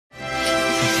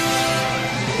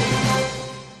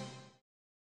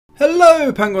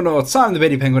Hello Penguinauts, I'm the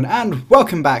Beardy Penguin and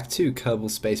welcome back to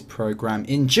Kerbal Space Program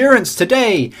Endurance.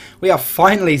 Today we are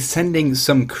finally sending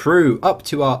some crew up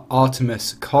to our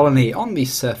Artemis colony on the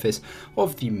surface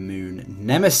of the moon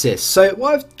Nemesis. So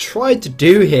what I've tried to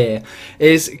do here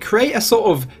is create a sort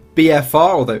of BFR,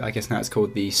 although I guess now it's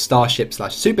called the Starship /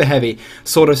 Super Heavy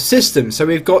sort of system. So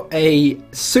we've got a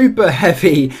super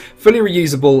heavy, fully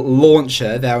reusable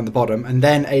launcher there on the bottom, and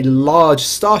then a large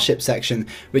Starship section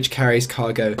which carries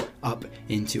cargo up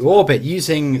into orbit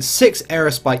using 6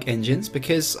 Aerospace engines,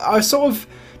 because I sort of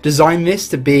designed this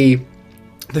to be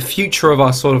the future of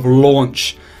our sort of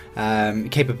launch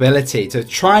capability, to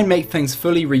try and make things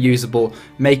fully reusable,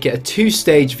 make it a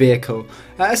 2-stage vehicle,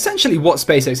 essentially what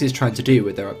SpaceX is trying to do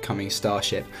with their upcoming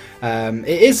Starship.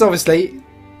 It is obviously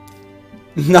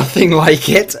nothing like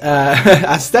it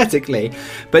aesthetically,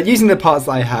 but using the parts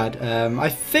that I had, I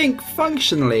think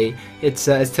functionally it's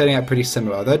turning out pretty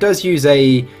similar, although it does use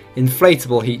a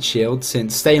inflatable heat shield,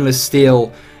 since stainless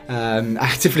steel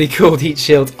actively cooled heat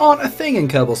shields aren't a thing in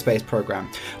Kerbal Space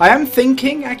Program. I am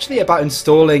thinking actually about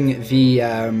installing the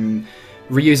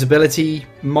reusability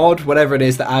mod, whatever it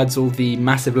is that adds all the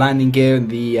massive landing gear and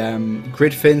the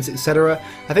grid fins, etc.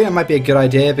 I think that might be a good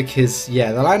idea, because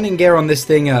yeah, the landing gear on this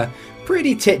thing are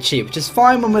pretty titchy, which is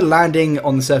fine when we're landing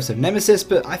on the surface of Nemesis,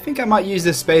 but I think I might use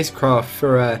this spacecraft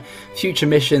for future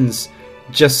missions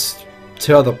just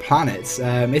to other planets.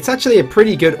 It's actually a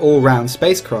pretty good all-round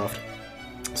spacecraft.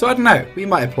 So I don't know, we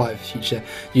might apply it for future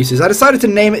uses. I decided to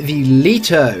name it the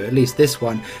Leto, at least this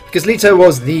one, because Leto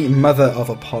was the mother of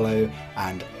Apollo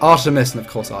and Artemis, and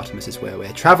of course Artemis is where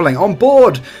we're travelling. On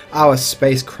board our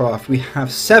spacecraft we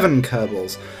have 7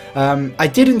 Kerbals. I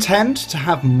did intend to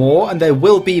have more, and there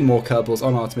will be more Kerbals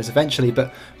on Artemis eventually,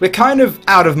 but we're kind of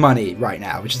out of money right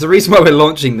now, which is the reason why we're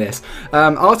launching this.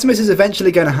 Artemis is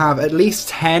eventually going to have at least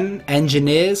 10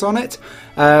 engineers on it,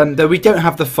 though we don't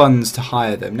have the funds to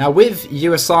hire them. Now with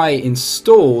USI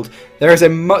installed, there is a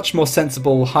much more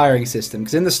sensible hiring system,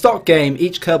 because in the stock game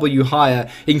each Kerbal you hire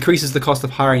increases the cost of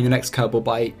hiring the next Kerbal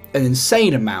by an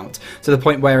insane amount, to the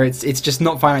point where it's just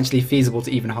not financially feasible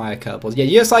to even hire Kerbals. Yeah,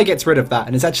 USI gets rid of that,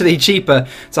 and it's actually cheaper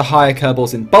to hire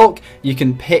Kerbals in bulk. You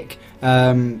can pick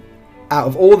out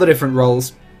of all the different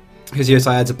roles, because USI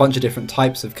adds a bunch of different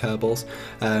types of Kerbals,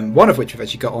 one of which we've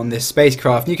actually got on this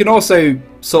spacecraft. And you can also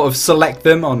sort of select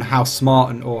them on how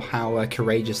smart or how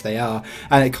courageous they are,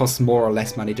 and it costs more or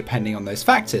less money depending on those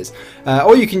factors.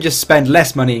 Or you can just spend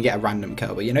less money and get a random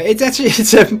Kerbal. You know, it's a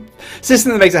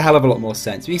system that makes a hell of a lot more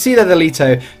sense. You can see there the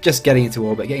Leto just getting into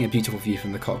orbit, getting a beautiful view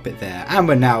from the cockpit there, and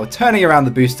we're now turning around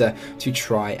the booster to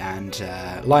try and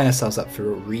line ourselves up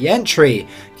for re-entry,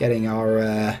 getting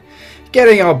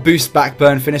our boost back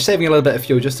burn finished, saving a little bit of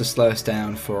fuel just to slow us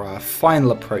down for our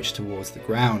final approach towards the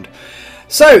ground.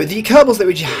 So, the Kerbals that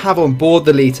we have on board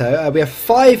the Leto, we have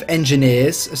 5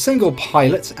 engineers, a single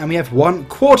pilot, and we have 1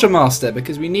 quartermaster,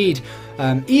 because we need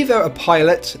either a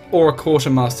pilot or a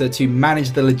quartermaster to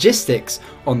manage the logistics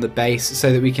on the base,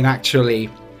 so that we can actually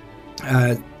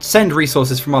send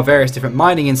resources from our various different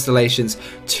mining installations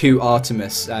to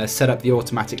Artemis, set up the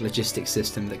automatic logistics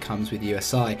system that comes with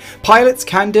USI. Pilots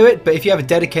can do it, but if you have a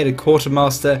dedicated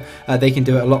quartermaster, they can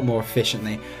do it a lot more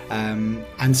efficiently.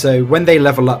 And so when they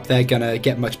level up, they're going to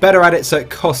get much better at it, so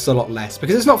it costs a lot less,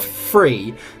 because it's not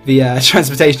free, the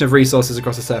transportation of resources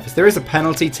across the surface. There is a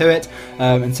penalty to it,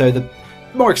 and so the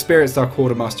more experienced our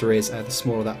quartermaster is, the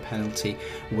smaller that penalty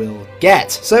will get.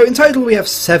 So in total we have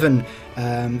 7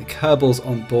 Kerbals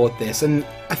on board this, and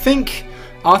I think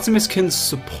Artemis can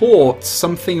support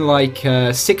something like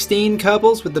 16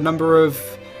 Kerbals with the number of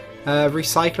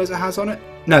recyclers it has on it.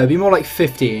 No, it'd be more like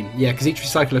 15, yeah, because each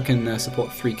recycler can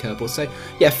support 3 Kerbals. So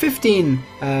yeah, 15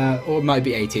 or it might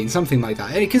be 18, something like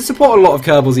that. And it can support a lot of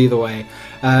Kerbals either way,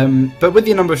 but with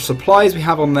the number of supplies we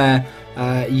have on there,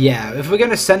 yeah, if we're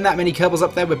going to send that many Kerbals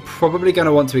up there, we're probably going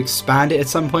to want to expand it at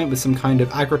some point with some kind of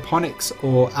agroponics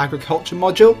or agriculture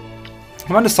module.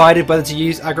 I'm undecided whether to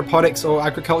use agroponics or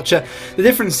agriculture. The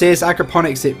difference is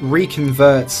agroponics, it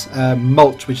reconverts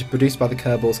mulch, which is produced by the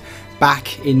Kerbals,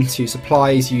 back into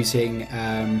supplies using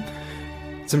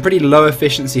some pretty low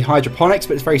efficiency hydroponics,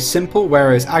 but it's very simple,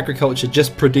 whereas agriculture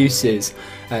just produces,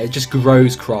 it just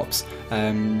grows crops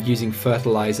using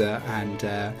fertilizer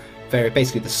and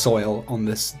basically the soil on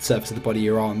the surface of the body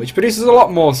you're on, which produces a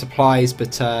lot more supplies,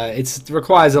 but it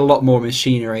requires a lot more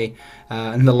machinery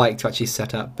and the like to actually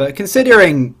set up. But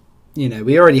considering, you know,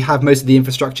 we already have most of the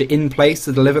infrastructure in place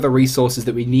to deliver the resources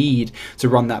that we need to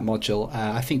run that module,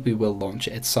 I think we will launch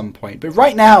it at some point. But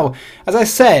right now, as I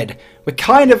said, we're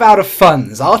kind of out of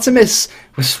funds. Artemis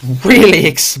was really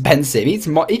expensive. Each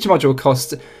module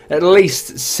cost at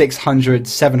least 600,000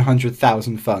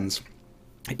 700,000 funds.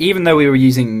 even though we were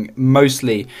using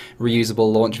mostly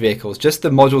reusable launch vehicles, just the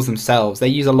modules themselves, they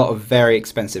use a lot of very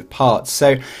expensive parts.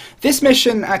 So this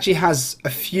mission actually has a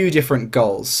few different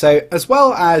goals. So as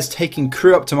well as taking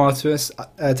crew up to Artemis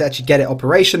to actually get it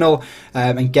operational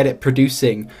and get it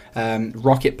producing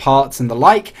rocket parts and the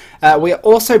like, we are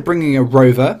also bringing a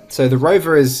rover. So the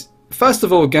rover is first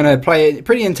of all going to play a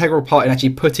pretty integral part in actually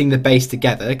putting the base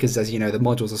together, because as you know, the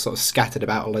modules are sort of scattered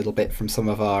about a little bit from some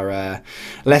of our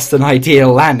less than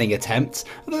ideal landing attempts,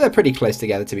 although they're pretty close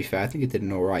together, to be fair. I think it did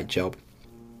an alright job.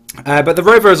 But the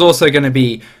rover is also going to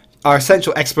be our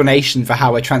essential explanation for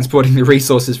how we're transporting the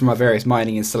resources from our various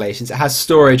mining installations. It has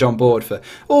storage on board for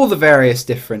all the various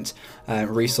different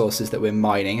resources that we're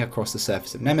mining across the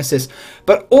surface of Nemesis,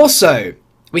 but also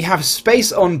we have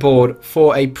space on board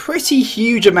for a pretty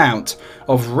huge amount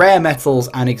of rare metals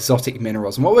and exotic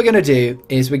minerals. And what we're going to do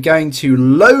is we're going to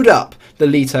load up the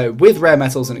Leto with rare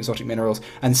metals and exotic minerals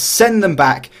and send them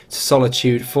back to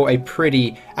Solitude for a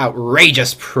pretty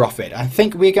outrageous profit. I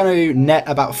think we're going to net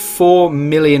about 4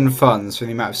 million funds for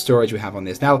the amount of storage we have on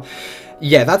this. Now,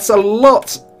 yeah, that's a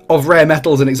lot of rare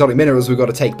metals and exotic minerals we've got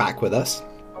to take back with us.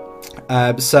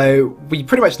 So we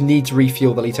pretty much need to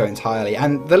refuel the Leto entirely,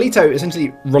 and the Leto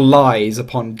essentially relies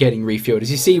upon getting refueled. As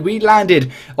you see, we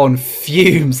landed on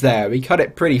fumes there. We cut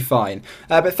it pretty fine,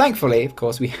 but thankfully, of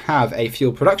course, we have a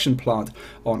fuel production plant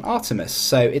on Artemis,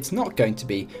 so it's not going to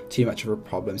be too much of a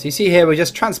problem. So you see here, we're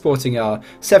just transporting our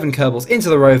 7 Kerbals into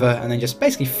the rover and then just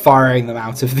basically firing them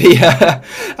out of the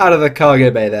out of the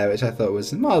cargo bay there, which I thought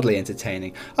was mildly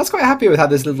entertaining. I was quite happy with how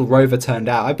this little rover turned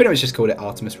out. I pretty much just called it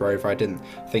Artemis Rover. I didn't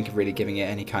think of really giving it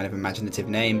any kind of imaginative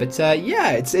name, but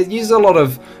yeah, it uses a lot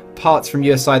of parts from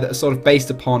USI that are sort of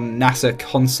based upon NASA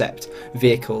concept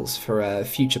vehicles for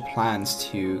future plans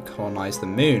to colonize the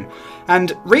moon.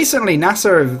 And recently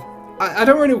NASA have, I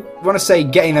don't really want to say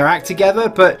getting their act together,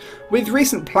 but with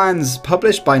recent plans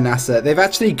published by NASA, they've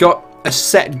actually got a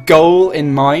set goal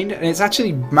in mind, and it's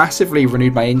actually massively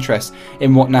renewed my interest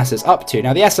in what NASA's up to.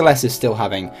 Now the SLS is still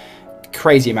having a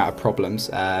crazy amount of problems.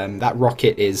 That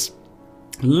rocket is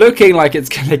looking like it's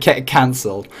going to get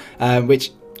cancelled,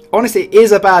 which honestly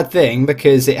is a bad thing,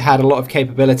 because it had a lot of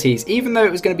capabilities, even though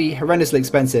it was going to be horrendously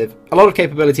expensive, a lot of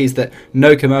capabilities that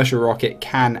no commercial rocket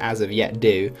can as of yet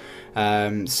do.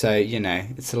 So, you know,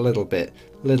 it's a little bit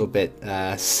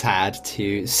sad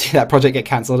to see that project get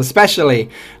cancelled, especially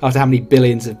after how many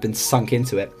billions have been sunk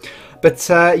into it. But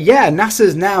yeah,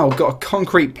 NASA's now got a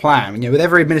concrete plan. You know, with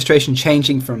every administration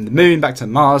changing from the moon back to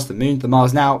Mars, the moon to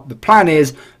Mars, now the plan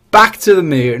is back to the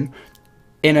moon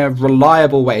in a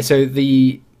reliable way. So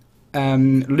the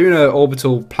lunar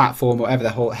orbital platform, whatever the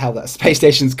hell that space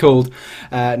station's called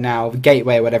now, the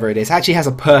gateway, whatever it is, actually has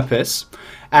a purpose,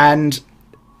 and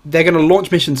they're going to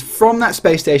launch missions from that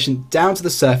space station down to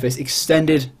the surface,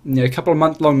 extended, you know, a couple of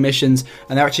month-long missions,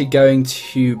 and they're actually going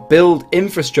to build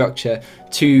infrastructure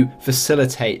to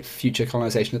facilitate future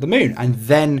colonization of the moon, and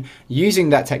then using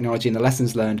that technology and the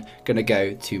lessons learned, going to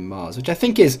go to Mars, which I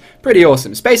think is pretty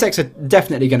awesome. SpaceX are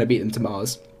definitely going to beat them to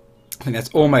Mars. I think that's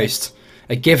almost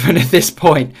a given at this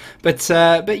point, but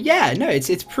yeah, no,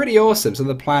 it's pretty awesome, some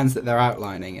of the plans that they're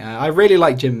outlining. I really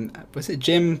like Jim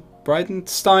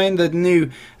Bridenstine, the new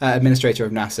administrator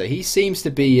of NASA. He seems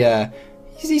to be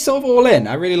he's sort of all in.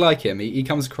 I really like him. He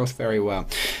comes across very well.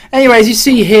 Anyway, as you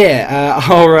see here,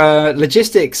 our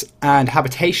logistics and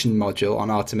habitation module on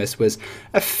Artemis was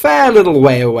a fair little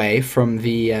way away from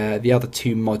the other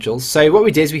 2 modules. So what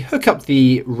we did is we hook up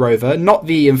the rover, not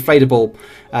the inflatable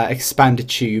expander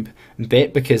tube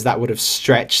bit, because that would have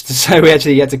stretched, so we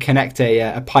actually had to connect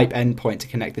a pipe endpoint to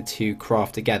connect the 2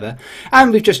 craft together,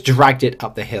 and we've just dragged it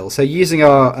up the hill. So using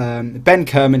our Ben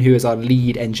Kerman, who is our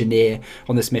lead engineer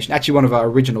on this mission, actually one of our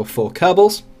original 4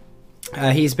 Kerbals,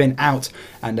 he's been out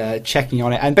and checking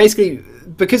on it, and basically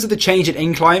because of the change in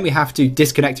incline, we have to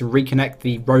disconnect and reconnect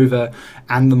the rover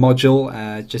and the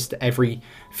module just every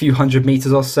few hundred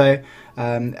meters or so.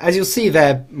 As you'll see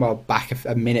there, well, back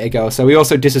a minute ago or so, we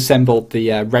also disassembled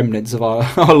the remnants of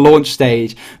our launch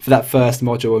stage for that first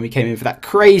module when we came in for that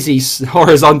crazy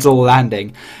horizontal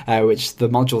landing, which the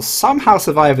module somehow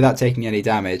survived without taking any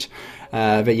damage.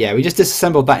 But yeah, we just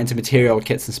disassembled that into material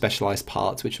kits and specialized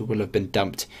parts, which will have been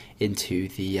dumped into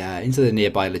the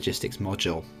nearby logistics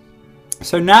module.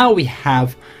 So now we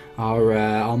have our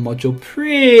module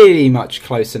pretty much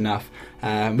close enough.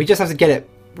 We just have to get it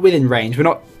within range. We're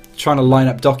not trying to line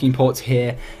up docking ports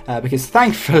here because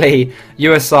thankfully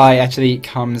USI actually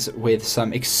comes with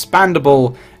some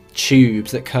expandable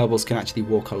tubes that Kerbals can actually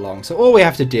walk along. So all we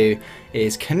have to do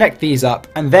is connect these up,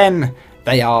 and then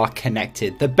they are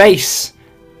connected. The base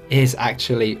is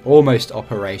actually almost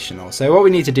operational. So what we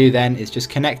need to do then is just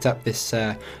connect up this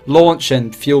launch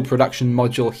and fuel production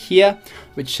module here,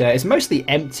 which is mostly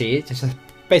empty. It just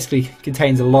basically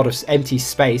contains a lot of empty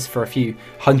space for a few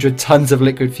 100 tons of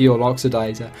liquid fuel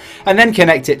oxidizer, and then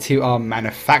connect it to our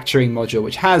manufacturing module,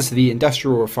 which has the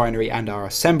industrial refinery and our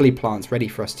assembly plants ready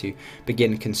for us to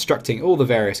begin constructing all the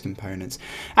various components.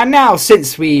 And now,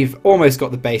 since we've almost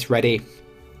got the base ready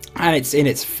and it's in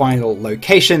its final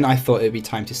location, I thought it would be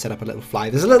time to set up a little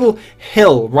flag. There's a little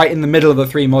hill right in the middle of the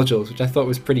 3 modules, which I thought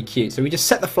was pretty cute. So we just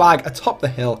set the flag atop the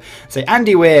hill, say,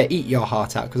 Andy Weir, eat your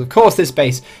heart out. Because of course this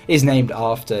base is named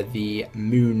after the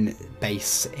moon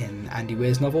base in Andy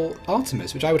Weir's novel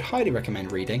Artemis, which I would highly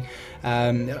recommend reading.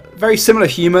 Very similar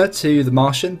humour to The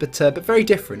Martian, but very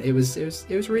different. It was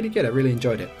really good. I really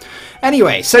enjoyed it.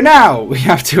 Anyway, so now we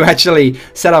have to actually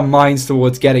set our minds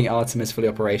towards getting Artemis fully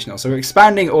operational. So we're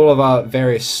expanding all of our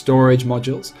various storage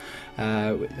modules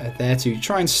there to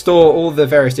try and store all the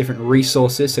various different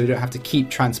resources, so we don't have to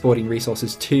keep transporting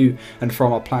resources to and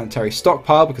from our planetary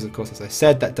stockpile, because of course, as I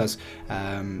said, that does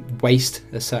waste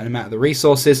a certain amount of the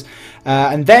resources.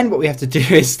 And then what we have to do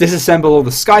is disassemble all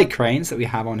the sky cranes that we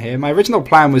have on here. My original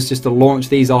plan was just to launch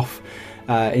these off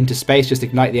into space, just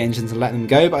ignite the engines and let them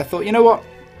go, but I thought, you know what?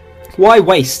 Why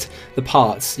waste the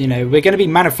parts? You know, we're going to be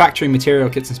manufacturing material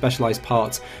kits and specialized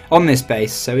parts on this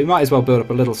base, so we might as well build up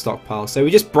a little stockpile. So we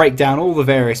just break down all the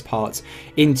various parts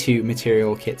into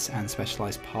material kits and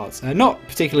specialized parts. Not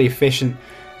particularly efficient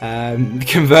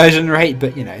conversion rate,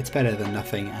 but you know, it's better than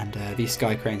nothing, and these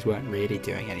sky cranes weren't really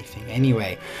doing anything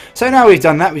anyway. So now we've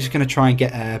done that, we're just going to try and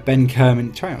get Ben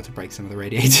Kerbin, try not to break some of the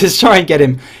radiators, try and get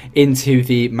him into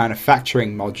the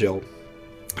manufacturing module.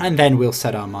 And then we'll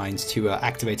set our minds to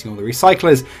activating all the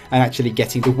recyclers and actually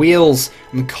getting the wheels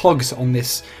and cogs on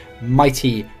this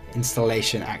mighty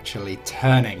installation actually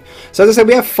turning. So as I said,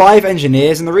 we have 5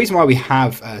 engineers, and the reason why we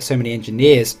have so many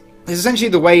engineers is essentially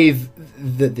the way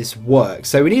that this works.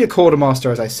 So we need a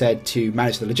quartermaster, as I said, to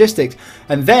manage the logistics,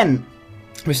 and then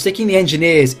we're sticking the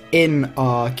engineers in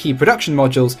our key production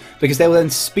modules because they will then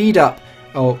speed up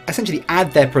or essentially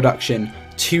add their production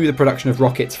to the production of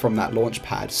rockets from that launch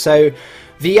pad. So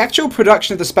the actual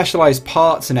production of the specialized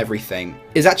parts and everything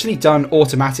is actually done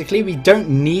automatically. We don't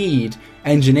need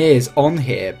engineers on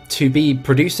here to be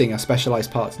producing our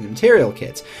specialized parts and material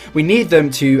kits. We need them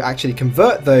to actually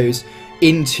convert those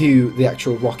into the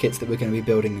actual rockets that we're going to be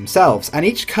building themselves. And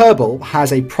each Kerbal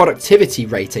has a productivity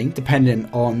rating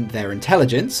dependent on their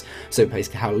intelligence, so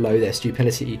basically how low their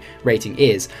stupidity rating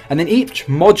is. And then each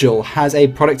module has a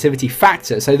productivity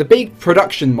factor. So the big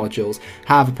production modules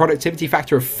have a productivity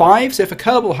factor of 5. So if a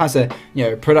Kerbal has a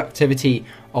productivity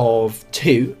of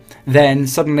 2, then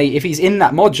suddenly if he's in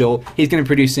that module, he's going to be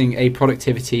producing a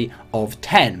productivity of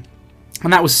 10.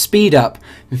 And that will speed up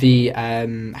the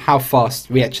how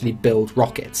fast we actually build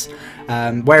rockets.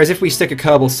 Whereas if we stick a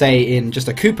Kerbal, say, in just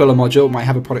a cupola module, it might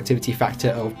have a productivity factor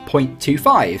of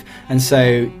 0.25. And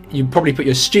so you probably put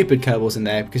your stupid Kerbals in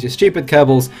there, because your stupid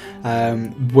Kerbals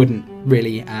wouldn't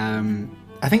really...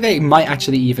 I think they might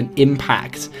actually even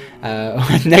impact,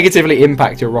 negatively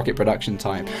impact your rocket production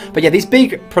time. But yeah, these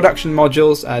big production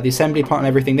modules, the assembly plant and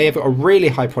everything, they have a really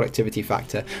high productivity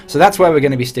factor. So that's where we're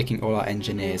going to be sticking all our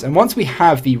engineers. And once we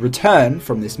have the return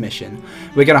from this mission,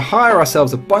 we're going to hire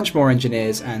ourselves a bunch more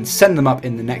engineers and send them up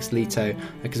in the next LITO,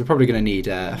 because we're probably going to need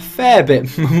a fair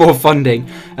bit more funding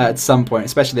at some point,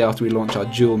 especially after we launch our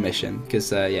dual mission.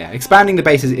 Because yeah, expanding the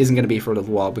bases isn't going to be for a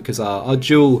little while, because our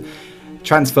dual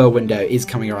transfer window is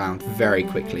coming around very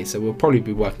quickly, so we'll probably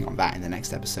be working on that in the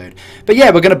next episode. But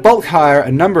yeah, we're going to bulk hire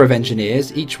a number of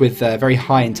engineers, each with very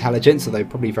high intelligence, although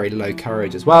probably very low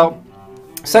courage as well.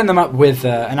 Send them up with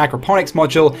an agroponics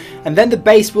module, and then the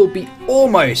base will be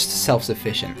almost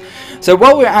self-sufficient. So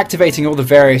while we're activating all the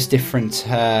various different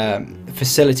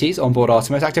facilities on board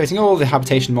Artemis, activating all the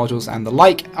habitation modules and the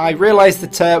like, I realised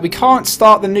that we can't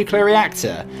start the nuclear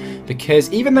reactor,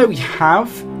 because even though we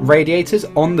have radiators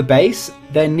on the base,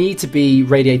 there need to be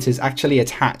radiators actually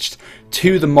attached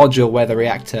to the module where the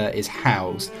reactor is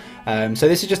housed. So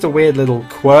this is just a weird little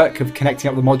quirk of connecting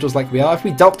up the modules like we are. If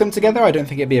we dock them together, I don't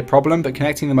think it'd be a problem, but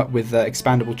connecting them up with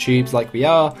expandable tubes like we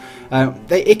are,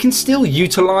 it can still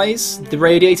utilize the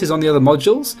radiators on the other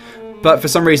modules, but for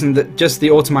some reason that just the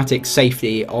automatic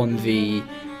safety on the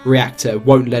reactor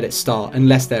won't let it start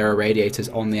unless there are radiators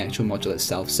on the actual module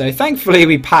itself. So thankfully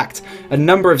we packed a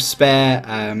number of spare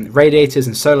radiators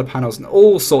and solar panels and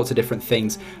all sorts of different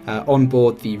things on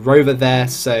board the rover there,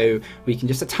 so we can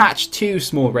just attach 2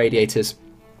 small radiators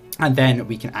And then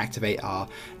we can activate our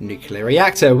nuclear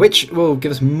reactor, which will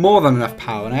give us more than enough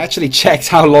power. And I actually checked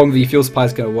how long the fuel supply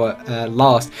is going to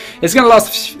last. It's going to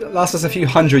last us a few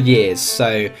hundred years.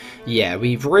 So yeah,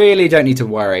 we really don't need to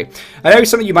worry. I know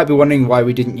some of you might be wondering why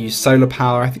we didn't use solar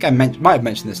power. I think I might have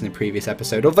mentioned this in a previous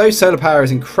episode. Although solar power is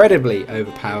incredibly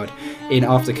overpowered in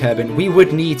After Kerbin, we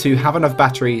would need to have enough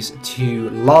batteries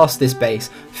to last this base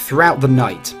throughout the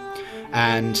night.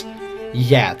 And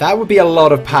yeah, that would be a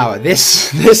lot of power.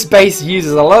 This base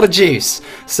uses a lot of juice.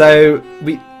 So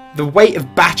the weight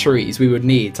of batteries we would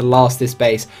need to last this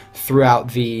base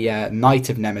throughout the night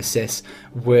of Nemesis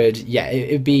would, yeah,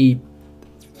 it'd be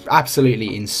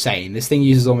absolutely insane. This thing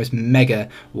uses almost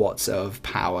megawatts of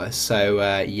power.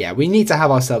 So yeah, we need to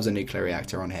have ourselves a nuclear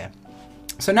reactor on here.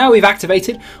 So now we've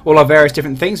activated all our various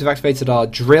different things. We've activated our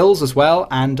drills as well,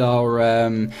 and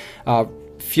our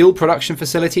fuel production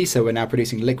facility, so we're now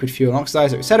producing liquid fuel and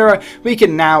oxidizer, etc. We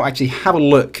can now actually have a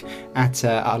look at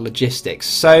our logistics.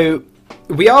 So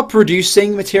we are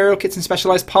producing material kits and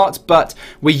specialized parts, but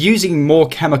we're using more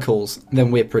chemicals than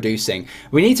we're producing.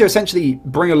 We need to essentially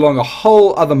bring along a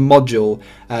whole other module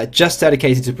just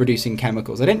dedicated to producing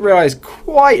chemicals. I didn't realize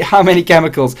quite how many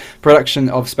chemicals production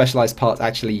of specialized parts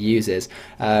actually uses.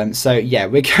 So yeah,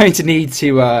 we're going to need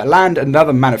to land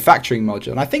another manufacturing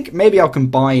module, and I think maybe I'll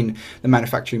combine the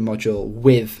manufacturing module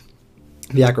with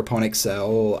the agroponics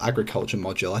or agriculture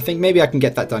module. I think maybe I can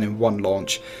get that done in one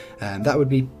launch. That would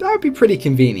be pretty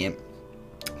convenient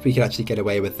if we could actually get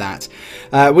away with that.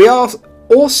 We are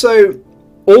also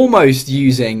almost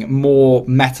using more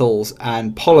metals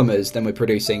and polymers than we're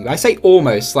producing. I say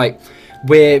almost, like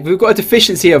we've got a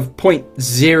deficiency of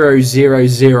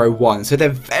 0.0001, so they're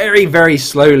very, very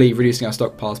slowly reducing our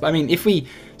stockpiles. But I mean, if we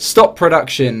stop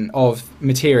production of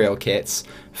material kits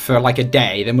for like a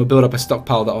day, then we'll build up a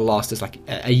stockpile that will last us like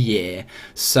a year.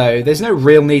 So there's no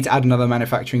real need to add another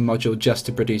manufacturing module just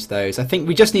to produce those. I think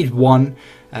we just need one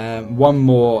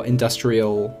more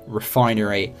industrial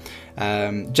refinery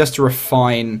just to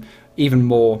refine even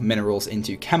more minerals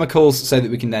into chemicals so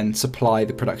that we can then supply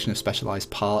the production of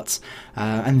specialized parts.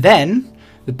 And then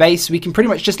the base, we can pretty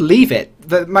much just leave it.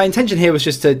 My intention here was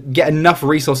just to get enough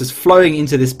resources flowing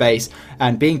into this base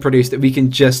and being produced that we can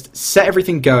just set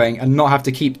everything going and not have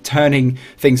to keep turning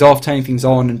things off, turning things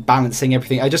on, and balancing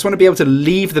everything. I just want to be able to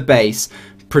leave the base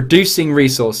producing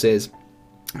resources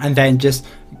and then just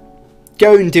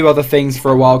go and do other things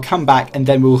for a while, come back, and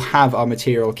then we'll have our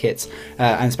material kits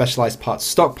and specialized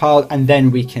parts stockpiled, and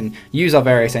then we can use our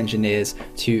various engineers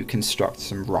to construct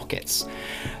some rockets.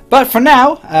 But for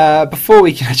now, before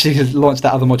we can actually launch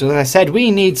that other module, as I said,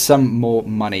 we need some more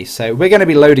money. So we're going to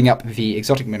be loading up the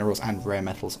exotic minerals and rare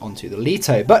metals onto the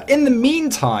Leto. But in the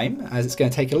meantime, as it's going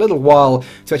to take a little while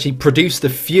to actually produce the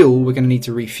fuel, we're going to need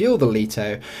to refuel the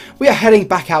Leto. We are heading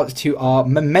back out to our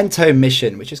Memento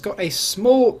mission, which has got a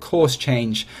small course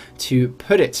change to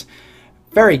put it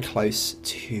very close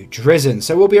to Drizzen.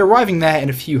 So we'll be arriving there in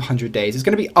a few hundred days. It's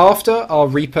going to be after our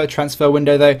Reaper transfer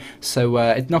window though, so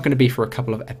it's not going to be for a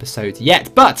couple of episodes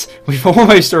yet, but we've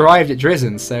almost arrived at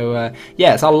Drizzen. So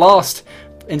yeah, it's our last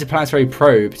interplanetary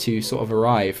probe to sort of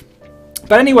arrive.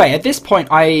 But anyway, at this point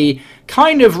I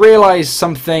kind of realized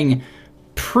something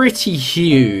pretty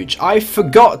huge. I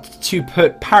forgot to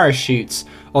put parachutes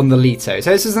on the Leto. So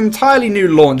this is an entirely new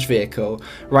launch vehicle,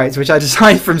 right, which I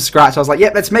designed from scratch. I was like,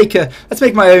 yep, let's make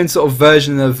my own sort of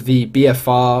version of the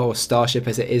BFR or Starship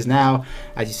as it is now.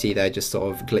 As you see there, just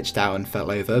sort of glitched out and fell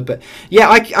over. But yeah,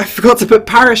 I forgot to put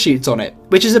parachutes on it,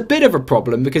 which is a bit of a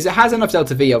problem because it has enough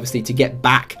Delta V obviously to get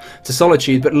back to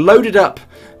Solitude, but loaded up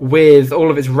with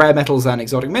all of its rare metals and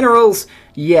exotic minerals,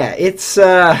 yeah, it's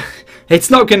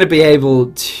not going to be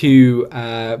able to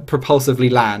propulsively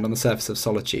land on the surface of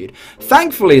Solitude.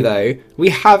 Thankfully, though, we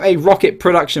have a rocket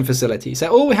production facility. So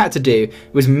all we had to do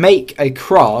was make a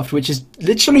craft, which is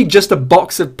literally just a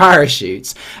box of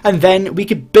parachutes, and then we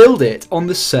could build it on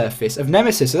the surface of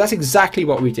Nemesis. So that's exactly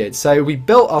what we did. So we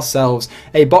built ourselves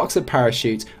a box of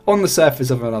parachutes on the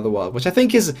surface of another world, which I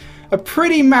think is a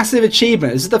pretty massive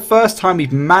achievement. This is the first time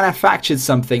we've manufactured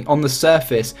something on the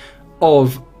surface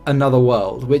of another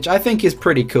world, which I think is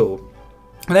pretty cool.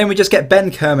 And then we just get Ben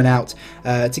Kerman out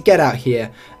to get out here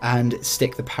and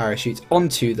stick the parachutes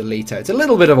onto the Leto. It's a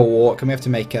little bit of a walk, and we have to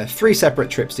make 3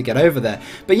 separate trips to get over there.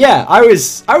 But yeah, I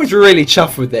was really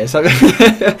chuffed with this.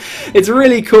 It's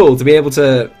really cool to be able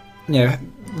to, you know,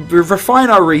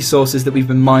 refine our resources that we've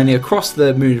been mining across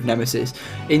the moon of Nemesis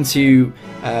into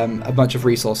a bunch of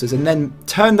resources, and then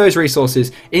turn those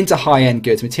resources into high-end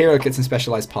goods, material kits and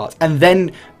specialized parts, and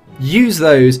then use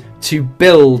those to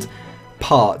build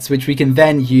parts, which we can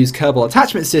then use Kerbal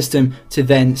attachment system to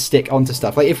then stick onto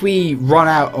stuff. Like if we run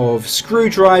out of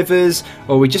screwdrivers,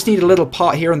 or we just need a little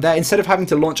part here and there, instead of having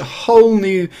to launch a whole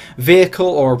new vehicle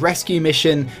or a rescue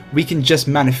mission, we can just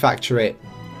manufacture it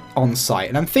on site.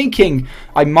 And I'm thinking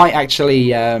I might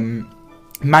actually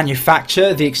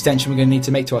manufacture the extension we're going to need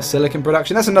to make to our silicon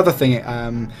production. That's another thing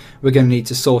we're going to need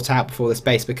to sort out before this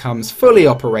base becomes fully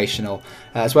operational,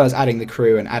 as well as adding the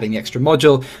crew and adding the extra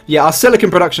module. Yeah, our silicon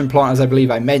production plant, as I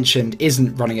believe I mentioned,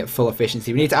 isn't running at full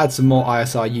efficiency. We need to add some more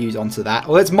ISRUs onto that.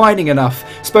 Although it's mining enough,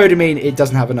 spodumene, it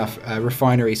doesn't have enough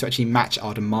refineries to actually match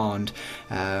our demand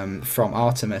from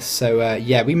Artemis. So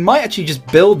yeah, we might actually just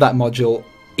build that module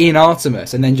in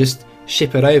Artemis and then just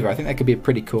ship it over. I think that could be a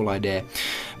pretty cool idea.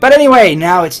 But anyway,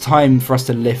 now it's time for us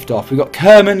to lift off. We've got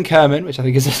Kerbin, which I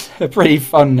think is a pretty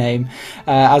fun name,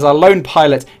 as our lone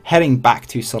pilot heading back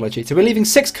to Solitude. So we're leaving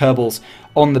 6 Kerbals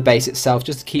on the base itself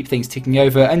just to keep things ticking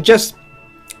over and just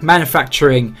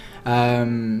manufacturing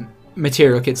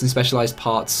material kits and specialized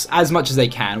parts as much as they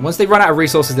can. Once they run out of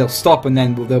resources, they'll stop, and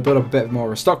then they'll build up a bit more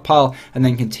of a stockpile and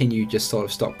then continue just sort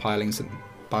of stockpiling them.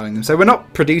 So we're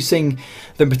not producing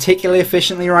them particularly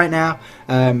efficiently right now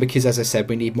because, as I said,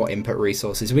 we need more input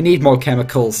resources, we need more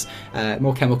chemicals,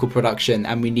 more chemical production,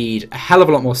 and we need a hell of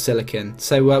a lot more silicon.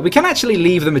 So we can actually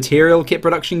leave the material kit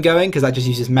production going because that just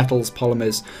uses metals,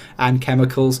 polymers and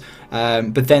chemicals,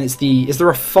 but then it's the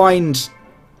refined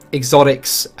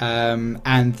exotics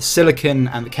and the silicon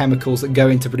and the chemicals that go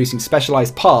into producing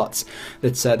specialized parts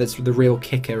that's the real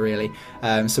kicker, really.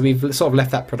 So we've sort of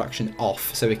left that production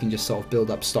off so we can just sort of build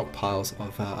up stockpiles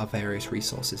of various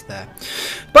resources there.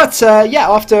 But yeah,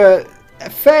 after a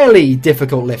fairly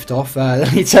difficult liftoff, the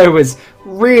Lito was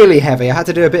really heavy. I had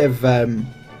to do a bit of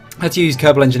I had to use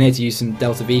Kerbal Engineer to use some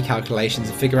delta V calculations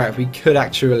and figure out if we could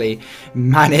actually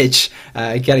manage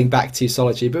getting back to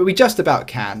Solitude, but we just about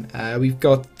can. We've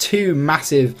got 2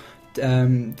 massive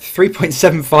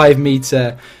 3.75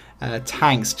 meter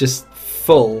tanks just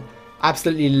full,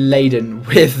 absolutely laden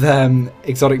with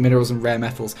exotic minerals and rare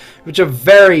metals, which are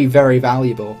very, very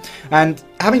valuable. And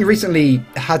having recently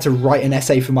had to write an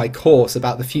essay for my course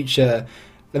about the future,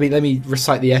 let me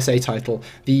recite the essay title: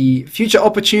 "The Future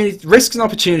Risks and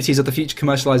Opportunities of the Future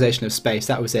Commercialization of Space."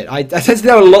 That was it. I tend to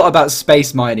know a lot about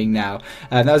space mining now.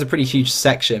 That was a pretty huge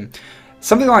section.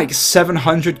 Something like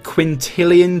 $700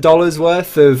 quintillion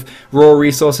worth of raw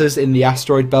resources in the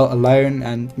asteroid belt alone,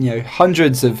 and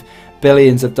hundreds of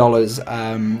billions of dollars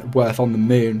worth on the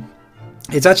moon.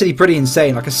 It's actually pretty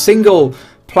insane. Like a single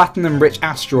platinum-rich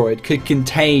asteroid could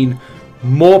contain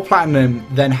more platinum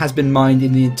than has been mined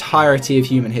in the entirety of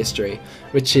human history,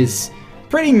 which is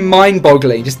pretty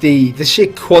mind-boggling, just the sheer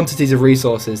quantities of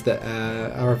resources that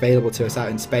are available to us out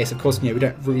in space. Of course, we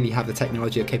don't really have the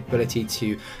technology or capability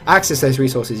to access those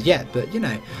resources yet, but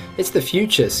it's the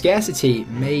future. Scarcity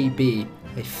may be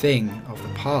a thing of the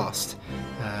past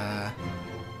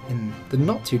in the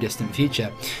not too distant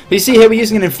future. But you see here we're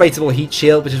using an inflatable heat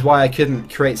shield, which is why I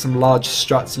couldn't create some large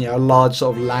struts, a large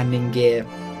sort of landing gear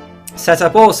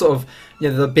setup, or sort of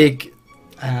the big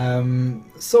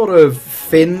sort of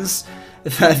fins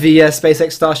that the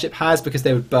SpaceX Starship has, because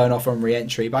they would burn off on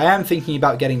re-entry. But I am thinking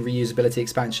about getting reusability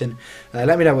expansion.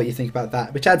 Let me know what you think about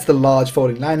that, which adds the large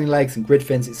folding landing legs and grid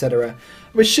fins, etc.,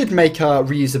 which should make our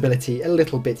reusability a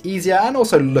little bit easier and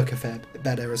also look a fair bit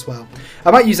better as well.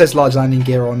 I might use those large landing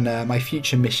gear on my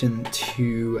future mission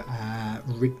to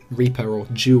Reaper or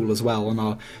Joule as well, on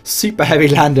our super heavy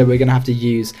lander we're going to have to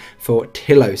use for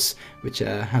Tilos, which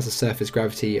has a surface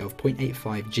gravity of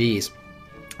 0.85 Gs.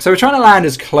 So we're trying to land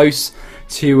as close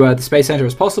to the Space Center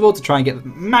as possible to try and get the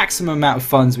maximum amount of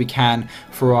funds we can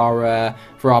for our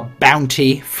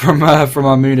bounty from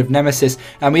our moon of Nemesis.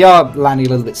 And we are landing a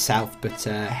little bit south, but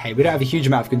hey, we don't have a huge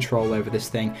amount of control over this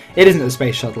thing. It isn't a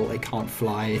space shuttle; it can't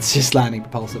fly. It's just landing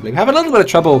propulsively. We have a little bit of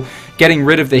trouble getting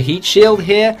rid of the heat shield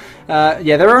here.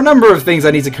 Yeah, there are a number of things I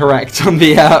need to correct on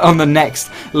the next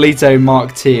Lito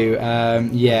Mark II.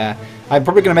 Yeah. I'm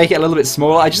probably going to make it a little bit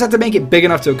smaller. I just had to make it big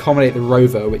enough to accommodate the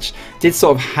rover, which did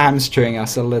sort of hamstring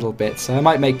us a little bit. So I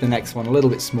might make the next one a little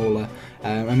bit smaller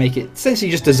and make it,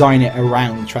 essentially just design it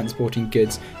around transporting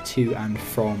goods to and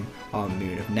from our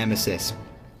moon of Nemesis.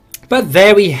 But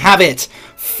there we have it.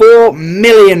 4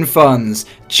 million funds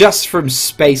just from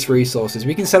space resources.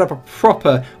 We can set up a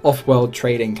proper off-world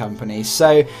trading company.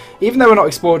 So even though we're not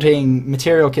exporting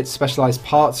material kits, specialized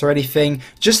parts or anything,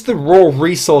 just the raw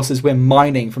resources we're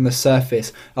mining from the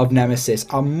surface of Nemesis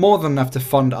are more than enough to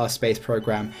fund our space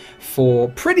program for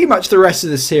pretty much the rest of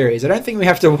the series. I don't think we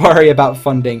have to worry about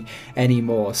funding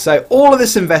anymore. So all of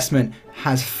this investment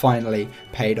has finally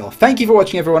paid off. Thank you for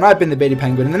watching, everyone. I've been the Beardy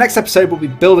Penguin. In the next episode, we'll be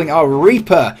building our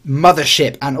Reaper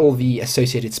mothership and all the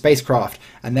associated spacecraft.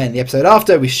 And then the episode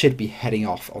after, we should be heading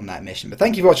off on that mission. But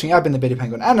thank you for watching. I've been the Beardy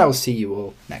Penguin, and I will see you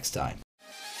all next time.